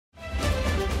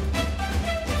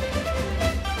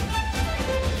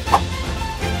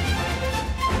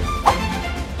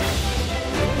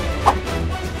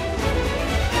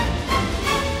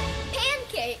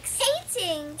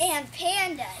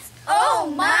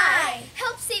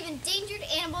endangered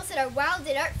animals at our Wild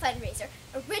at Art Fundraiser.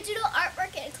 Original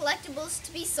artwork and collectibles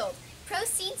to be sold.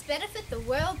 Proceeds benefit the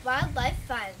World Wildlife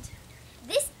Fund.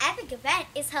 This epic event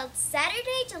is held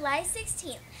Saturday, July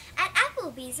 16th at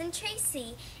Applebee's in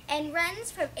Tracy and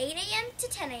runs from 8 a.m. to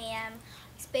 10 a.m.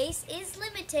 Space is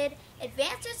limited.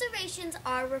 Advance reservations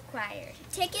are required.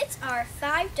 Tickets are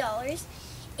 $5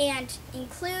 and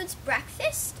includes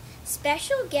breakfast,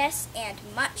 special guests, and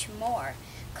much more.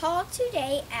 Call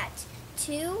today at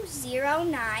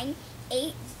 209-830-7868.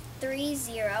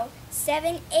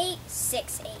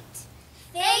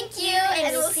 Thank you,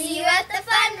 and we'll see you at the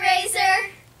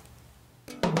fundraiser.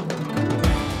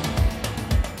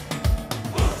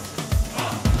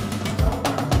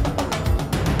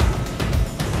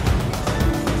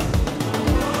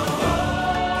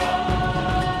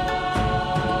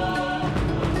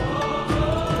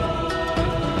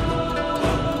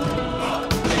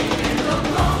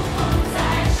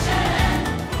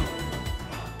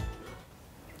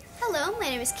 Hello, my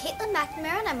name is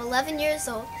McNamara and I'm 11 years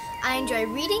old. I enjoy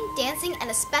reading, dancing, and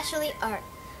especially art.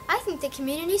 I think that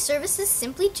community service is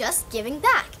simply just giving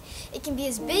back. It can be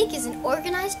as big as an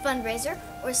organized fundraiser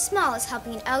or as small as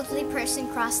helping an elderly person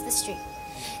cross the street.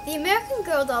 The American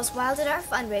Girl Doll's Wild at Art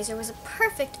fundraiser was a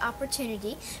perfect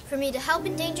opportunity for me to help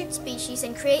endangered species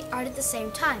and create art at the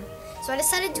same time. So I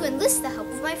decided to enlist the help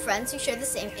of my friends who share the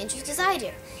same interests as I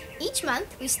do. Each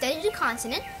month, we studied a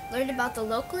continent, learned about the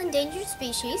local endangered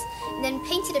species, and then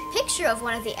painted a picture of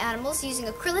one of the animals using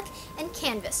acrylic and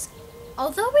canvas.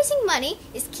 Although raising money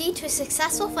is key to a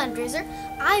successful fundraiser,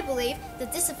 I believe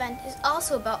that this event is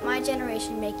also about my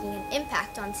generation making an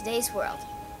impact on today's world.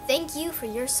 Thank you for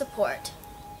your support.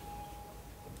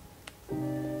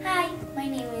 Hi, my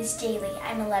name is Jaylee.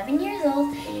 I'm 11 years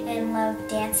old and love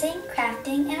dancing,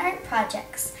 crafting, and art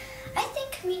projects. I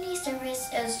think community service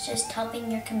is just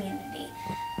helping your community.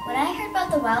 When I heard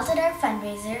about the Wild at Art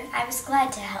fundraiser, I was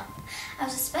glad to help. I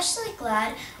was especially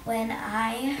glad when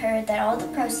I heard that all the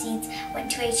proceeds went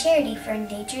to a charity for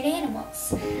endangered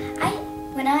animals.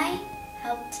 When I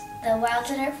helped the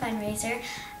Wild at Art fundraiser,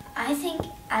 I think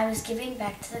I was giving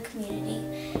back to the community,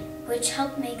 which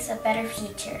helped make a better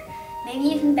future. Maybe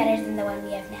even better than the one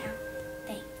we have now.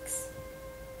 Thanks.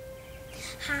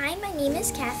 Hi, my name is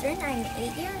Catherine. I'm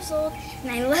 8 years old, and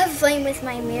I love playing with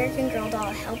my American Girl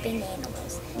doll helping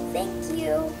animals. Thank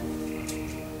you.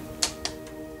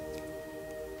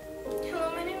 Hello,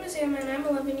 my name is Emma, and I'm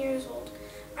 11 years old.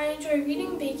 I enjoy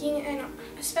reading, baking, and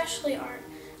especially art.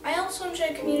 I also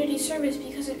enjoy community service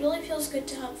because it really feels good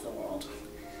to help the world.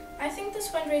 I think this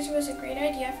fundraiser was a great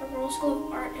idea for Girls School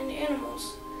of Art and Animals.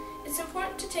 It's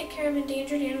important to take care of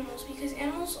endangered animals because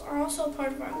animals are also a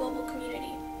part of our global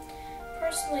community.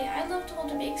 Personally, I'd love to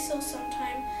hold a bake sale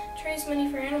sometime to raise money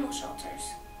for animal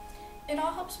shelters. It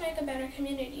all helps make a better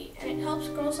community, and it helps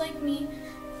girls like me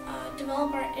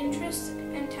develop our interests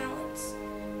and talents.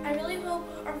 I really hope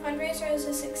our fundraiser is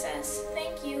a success.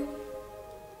 Thank you.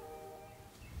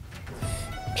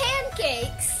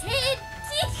 Pancakes!